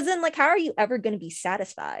 Because then, like, how are you ever going to be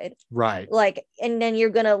satisfied? Right. Like, and then you're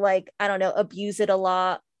going to, like, I don't know, abuse it a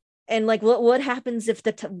lot. And, like, what happens if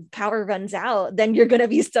the power runs out? Then you're going to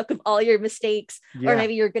be stuck with all your mistakes. Yeah. Or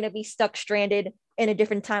maybe you're going to be stuck stranded in a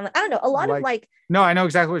different time. I don't know. A lot of, like... No, I know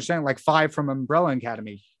exactly what you're saying. Like, 5 from Umbrella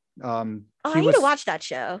Academy. I need to watch that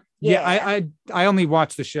show. Yeah, I only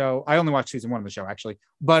watched the show. I only watched season 1 of the show, actually.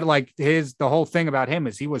 But, like, the whole thing about him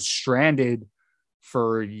is he was stranded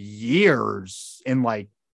for years in, like,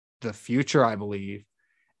 the future, I believe.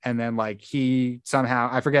 And then like he somehow,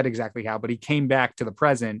 I forget exactly how, but he came back to the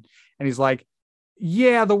present and he's like,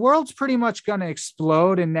 yeah, the world's pretty much gonna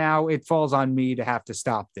explode and now it falls on me to have to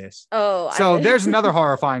stop this. So there's another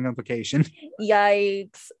horrifying implication.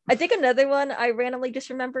 Yikes. I think another one I randomly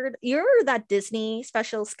just remembered, you remember that Disney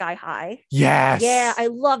special Sky High? Yes. Yeah, I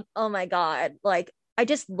love, oh my god, like I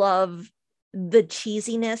just love the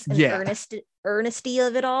cheesiness and earnesty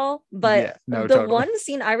of it all. But totally. One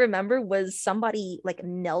scene I remember was somebody like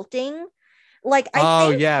melting. Like I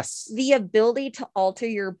think the ability to alter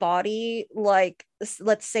your body, like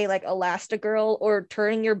let's say like Elastigirl, or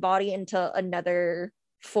turning your body into another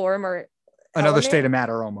form or another state of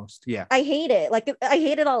matter almost. Yeah. I hate it. Like I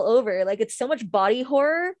hate it all over. Like it's so much body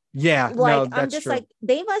horror. Yeah. Like I'm just true. Like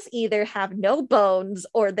they must either have no bones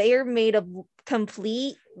or they are made of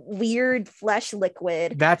complete weird flesh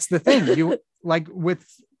liquid. That's the thing. You like with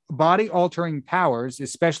body altering powers,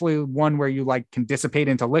 especially one where you like can dissipate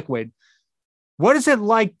into liquid. What is it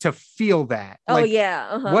like to feel that? Oh, like, yeah.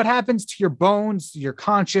 Uh-huh. What happens to your bones, your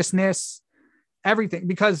consciousness, everything?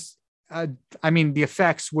 Because I mean, the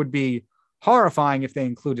effects would be horrifying if they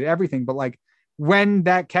included everything. But like when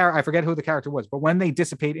that character, I forget who the character was, but when they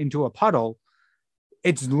dissipate into a puddle,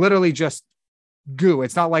 it's literally just goo.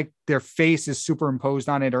 It's not like their face is superimposed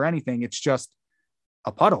on it or anything. It's just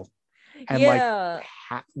a puddle. And like,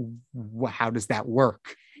 how does that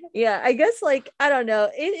work? Yeah, I guess like, I don't know.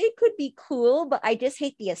 It could be cool, but I just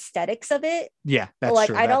hate the aesthetics of it. Yeah, that's like,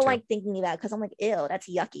 true. I don't like thinking about it because I'm like, ew, that's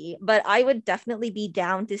yucky. But I would definitely be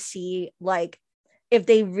down to see like if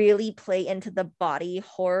they really play into the body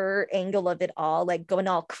horror angle of it all, like going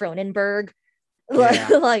all Cronenberg. Yeah.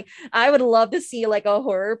 Like I would love to see like a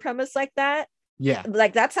horror premise like that. Yeah.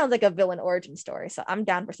 Like that sounds like a villain origin story. So I'm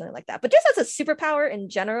down for something like that. But just as a superpower in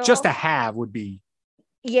general. Just to have would be.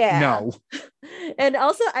 Yeah. No. And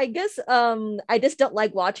also I guess I just don't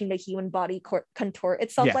like watching the human body contort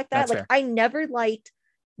itself like that. Like fair. I never liked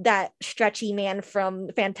that stretchy man from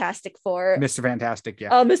Fantastic Four. Mr. Fantastic, yeah.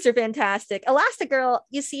 Oh, Mr. Fantastic. Elastigirl,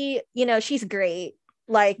 you see, she's great.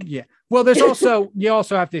 Like, yeah. Well, there's also, you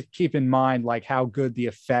also have to keep in mind like how good the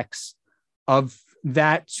effects of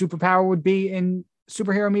that superpower would be in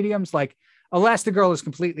superhero mediums. Like Elastigirl is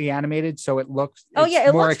completely animated, so it looks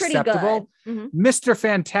it more looks acceptable. Pretty good. Mr.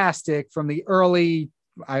 Fantastic from the early,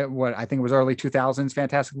 I think it was early 2000s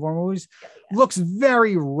Fantastic Four movies, looks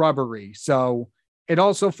very rubbery. So it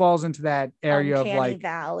also falls into that area Uncanny of like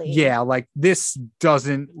Valley. Yeah, like this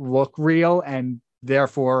doesn't look real and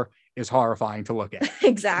therefore is horrifying to look at.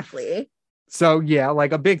 Exactly. So yeah,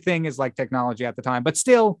 like a big thing is like technology at the time, but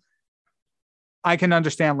still I can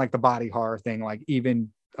understand like the body horror thing, like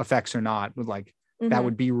even effects or not, would like that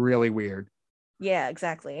would be really weird. Yeah,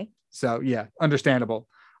 exactly. So yeah, understandable.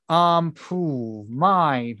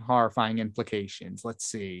 My horrifying implications. Let's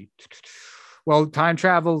see. Well, time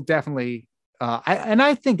travel definitely.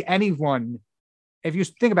 I think anyone, if you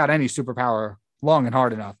think about any superpower long and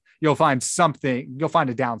hard enough, you'll find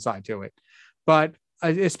a downside to it. But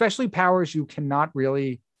especially powers you cannot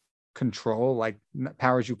really control, like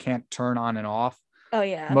powers you can't turn on and off. Oh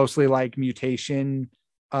yeah. Mostly like mutation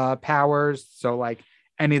powers. So like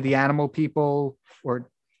any of the animal people or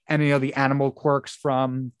any of the animal quirks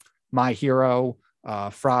from My Hero,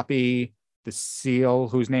 Froppy, the seal,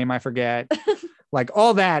 whose name I forget. Like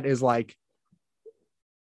all that is like,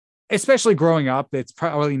 especially growing up, it's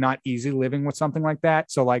probably not easy living with something like that.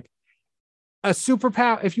 So like a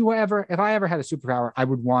superpower, if I ever had a superpower, I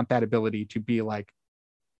would want that ability to be like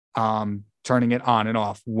turning it on and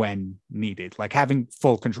off when needed, like having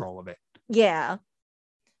full control of it. Yeah,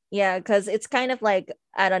 because it's kind of like,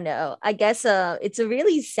 I don't know, I guess it's a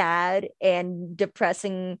really sad and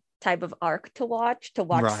depressing type of arc to watch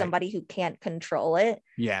right. Somebody who can't control it.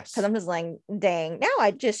 Yes, because I'm just like, dang, now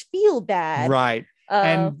I just feel bad. Right.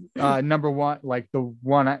 And number one, like the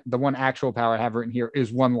one actual power I have written here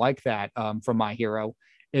is one like that from My Hero.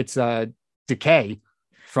 It's decay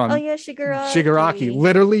from Shigaraki.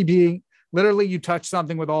 Literally you touch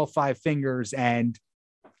something with all 5 fingers and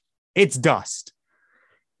it's dust.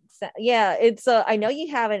 Yeah, it's I know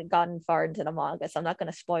you haven't gotten far into the manga, so I'm not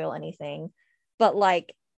going to spoil anything, but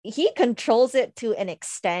like he controls it to an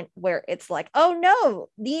extent where it's like, oh no,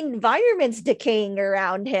 the environment's decaying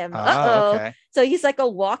around him. Okay. So he's like a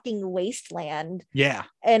walking wasteland. Yeah.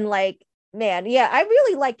 And like, man, yeah, I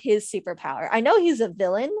really liked his superpower. I know he's a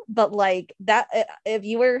villain, but like that, if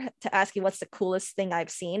you were to ask me what's the coolest thing I've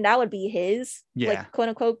seen, that would be his like quote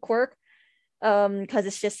unquote quirk. Because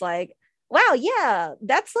it's just like, wow, yeah,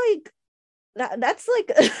 that's like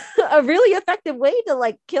a really effective way to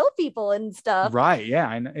like kill people and stuff. Right.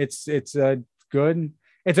 Yeah. And it's a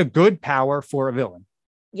good power for a villain.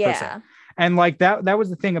 Yeah. And like that was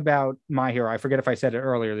the thing about My Hero. I forget if I said it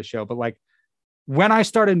earlier in the show, but like when I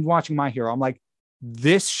started watching My Hero, I'm like,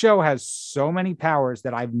 this show has so many powers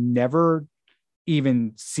that I've never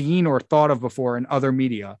even seen or thought of before in other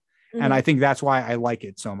media. Mm-hmm. And I think that's why I like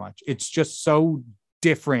it so much. It's just so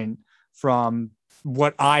different from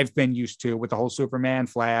what I've been used to with the whole Superman,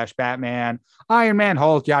 Flash, Batman, Iron Man,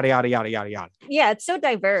 Hulk, yada, yada, yada, yada, yada. Yeah, it's so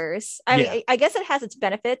diverse. I guess it has its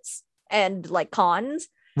benefits and like cons.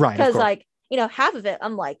 Right. Because like, half of it,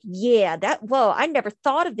 I'm like, yeah, I never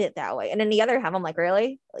thought of it that way. And then the other half, I'm like,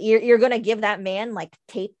 really? You're going to give that man like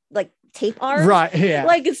tape arms? Right. Yeah.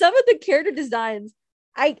 Like some of the character designs,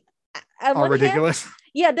 are ridiculous.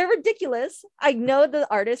 Yeah, they're ridiculous. I know the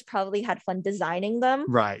artist probably had fun designing them.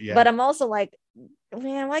 Right. Yeah. But I'm also like,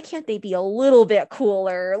 man, why can't they be a little bit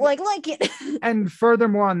cooler? Like it. And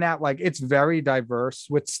furthermore on that, like it's very diverse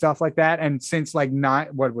with stuff like that. And since like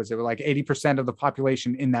what was it? Like 80% of the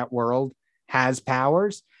population in that world has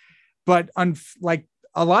powers, but like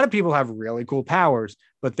a lot of people have really cool powers,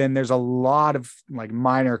 but then there's a lot of like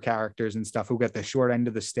minor characters and stuff who get the short end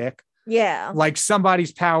of the stick. Yeah. Like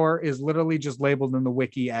somebody's power is literally just labeled in the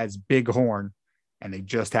wiki as big horn and they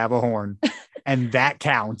just have a horn and that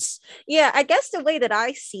counts. Yeah. I guess the way that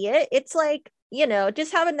I see it, it's like,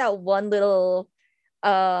 just having that one little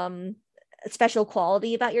special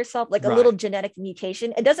quality about yourself, like a little genetic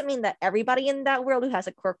mutation. It doesn't mean that everybody in that world who has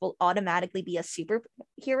a quirk will automatically be a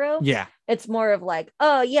superhero. Yeah. It's more of like,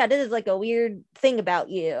 oh yeah, this is like a weird thing about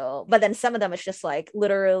you. But then some of them it's just like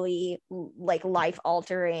literally like life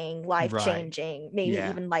altering, life changing, maybe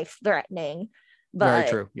even life threatening. But very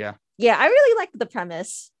true. Yeah. Yeah, I really like the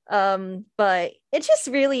premise. But it's just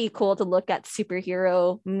really cool to look at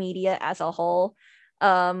superhero media as a whole.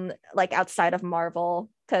 Like outside of Marvel,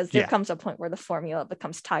 because there comes a point where the formula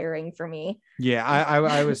becomes tiring for me. Yeah,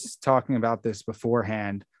 I was talking about this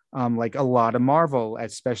beforehand. Like a lot of Marvel,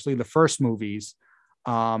 especially the first movies,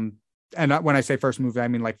 And when I say first movie, I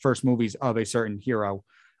mean like first movies of a certain hero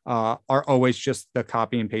are always just the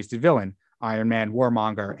copy and pasted villain. Iron Man,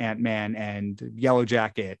 Warmonger, Ant-Man, and Yellow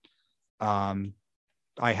Jacket.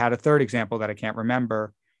 I had a third example that I can't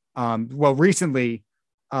remember. Well, recently,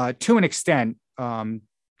 to an extent,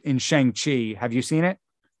 in Shang-Chi. Have you seen it?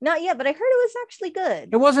 Not yet, but I heard it was actually good.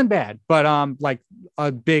 It wasn't bad, but like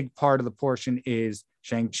a big part of the portion is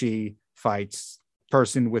Shang-Chi fights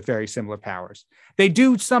person with very similar powers. They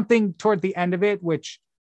do something toward the end of it, which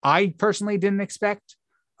I personally didn't expect.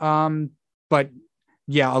 But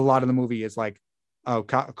yeah, a lot of the movie is like, oh,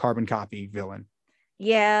 carbon copy villain.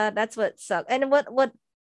 Yeah, that's what sucks. And what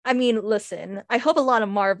I mean, listen, I hope a lot of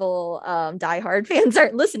Marvel diehard fans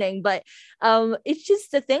aren't listening, but it's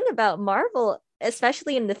just the thing about Marvel,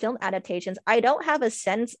 especially in the film adaptations, I don't have a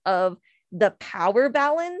sense of the power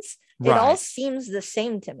balance. Right. It all seems the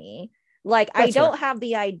same to me. Like, I don't have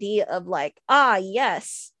the idea of like,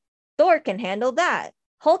 yes, Thor can handle that.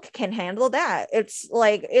 Hulk can handle that. It's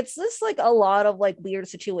just like a lot of like weird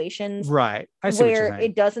situations. Right. Where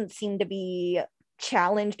it doesn't seem to be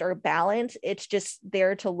challenged or balanced. It's just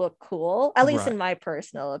there to look cool, at least in my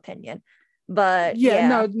personal opinion. But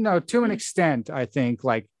no, to an extent, I think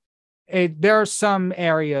like there are some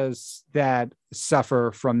areas that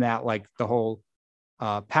suffer from that, like the whole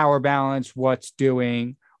power balance, what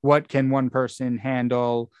can one person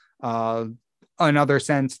handle, another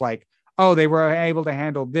sense, like, oh, they were able to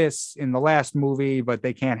handle this in the last movie, but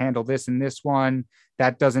they can't handle this in this one.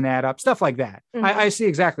 That doesn't add up. Stuff like that. Mm-hmm. I see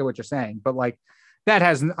exactly what you're saying, but like I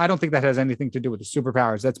don't think that has anything to do with the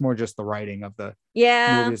superpowers. That's more just the writing of the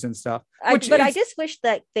movies and stuff. I just wish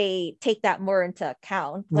that they take that more into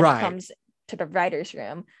account when it comes to the writer's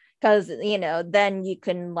room. Because, then you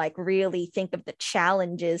can like really think of the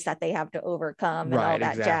challenges that they have to overcome and all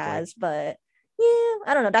that jazz. But yeah,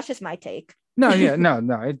 I don't know. That's just my take. No,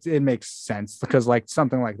 it makes sense, because like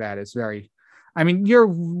something like that is very, I mean,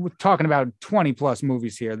 you're talking about 20 plus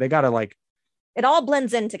movies here. They got to like, it all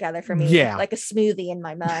blends in together for me. Yeah. Like a smoothie in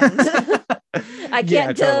my mind. I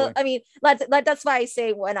can't tell. Totally. I mean, that's why I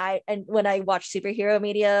say when I watch superhero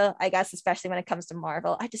media, I guess, especially when it comes to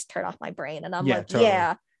Marvel, I just turn off my brain and I'm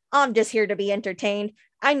I'm just here to be entertained.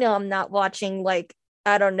 I know I'm not watching like,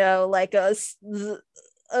 I don't know, like a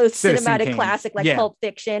cinematic classic like Pulp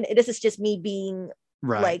Fiction. This is just me being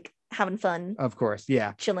like having fun. Of course.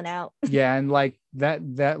 Yeah. Chilling out. Yeah. And like that,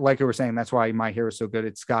 like we were saying, that's why My Hero is so good.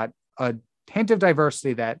 It's got a hint of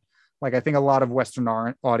diversity that like I think a lot of Western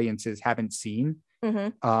audiences haven't seen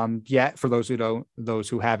yet. For those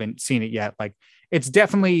who haven't seen it yet, like it's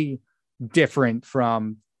definitely different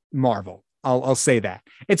from Marvel. I'll say that.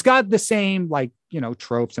 It's got the same like,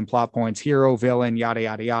 tropes and plot points, hero, villain, yada,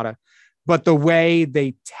 yada, yada. But the way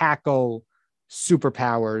they tackle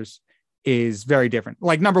superpowers is very different.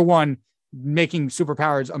 Like, number one, making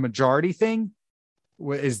superpowers a majority thing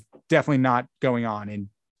is definitely not going on in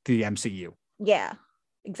the MCU. Yeah,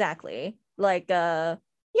 exactly. Like,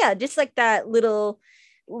 just like that little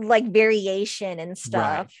like variation and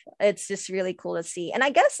stuff. It's just really cool to see. And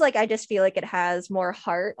I guess like I just feel like it has more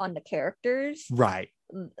heart on the characters. Right.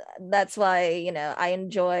 That's why, I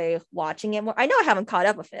enjoy watching it more. I know I haven't caught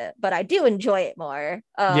up with it, but I do enjoy it more.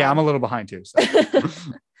 I'm a little behind too. So.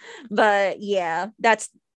 But yeah, that's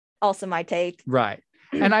also my take. Right.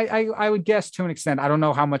 And I would guess to an extent, I don't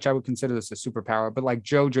know how much I would consider this a superpower, but like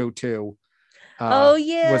JoJo 2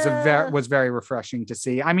 was very refreshing to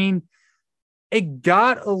see. I mean, it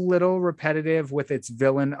got a little repetitive with its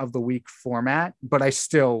villain of the week format, but I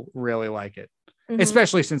still really like it.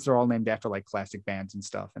 Especially since they're all named after like classic bands and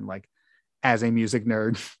stuff. And like, as a music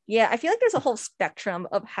nerd. Yeah, I feel like there's a whole spectrum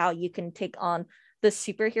of how you can take on the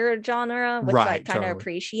superhero genre, which I kind of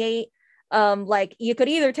appreciate. Like you could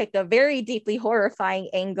either take the very deeply horrifying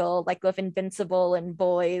angle, like with Invincible and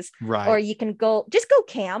Boys, or you can go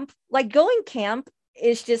camp. Like going camp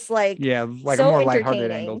is just like like so a more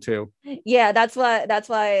lighthearted angle too. Yeah, that's why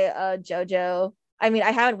JoJo. I mean,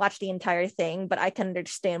 I haven't watched the entire thing, but I can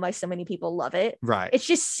understand why so many people love it. Right. It's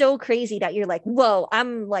just so crazy that you're like, whoa,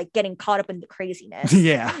 I'm like getting caught up in the craziness.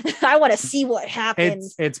 Yeah. I want to see what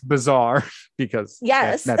happens. It's bizarre because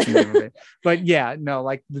that's the name of it. But yeah, no,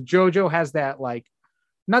 like the JoJo has that like,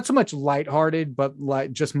 not so much lighthearted, but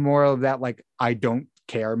like just more of that, like, I don't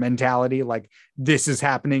care mentality. Like this is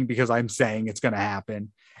happening because I'm saying it's going to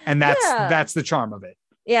happen. And that's the charm of it.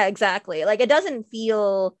 Yeah, exactly. Like it doesn't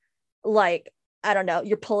feel like, I don't know,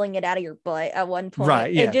 you're pulling it out of your butt at one point.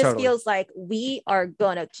 Right. Yeah, it just feels like we are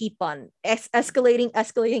going to keep on escalating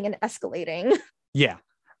and escalating. Yeah.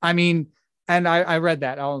 I mean, and I read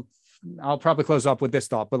that. I'll probably close up with this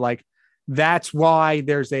thought, but like that's why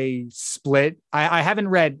there's a split. I haven't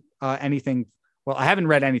read anything. Well, I haven't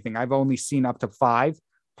read anything. I've only seen up to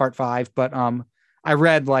part 5, but I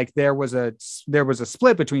read like there was a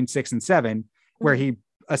split between 6 and 7 where he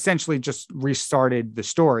essentially just restarted the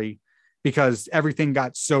story because everything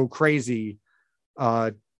got so crazy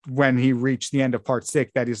when he reached the end of part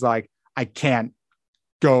 6 that he's like, I can't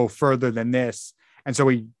go further than this. And so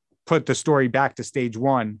he put the story back to stage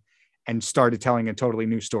 1 and started telling a totally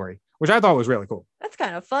new story, which I thought was really cool. That's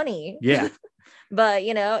kind of funny. Yeah. But,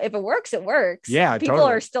 you know, if it works, it works. Yeah, people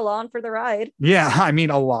totally. are still on for the ride. Yeah, I mean,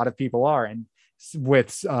 a lot of people are. And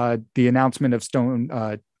with the announcement of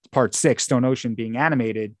part 6, Stone Ocean, being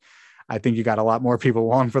animated, I think you got a lot more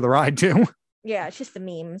people on for the ride too. Yeah, it's just the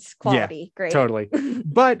memes quality. Yeah, great. Totally.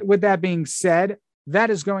 But with that being said, that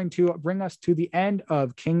is going to bring us to the end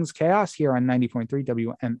of King's Chaos here on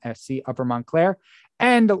 90.3 WMSC Upper Montclair.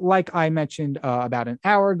 And like I mentioned about an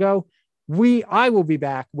hour ago, I will be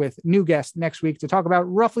back with new guests next week to talk about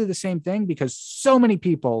roughly the same thing because so many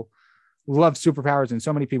people love superpowers and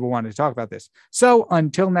so many people wanted to talk about this. So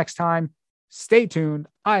until next time, stay tuned.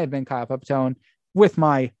 I have been Kyle Pepitone with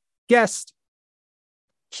my guest,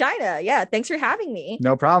 China. Yeah, thanks for having me.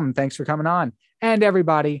 No problem. Thanks for coming on. And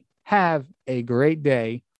everybody, have a great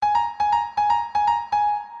day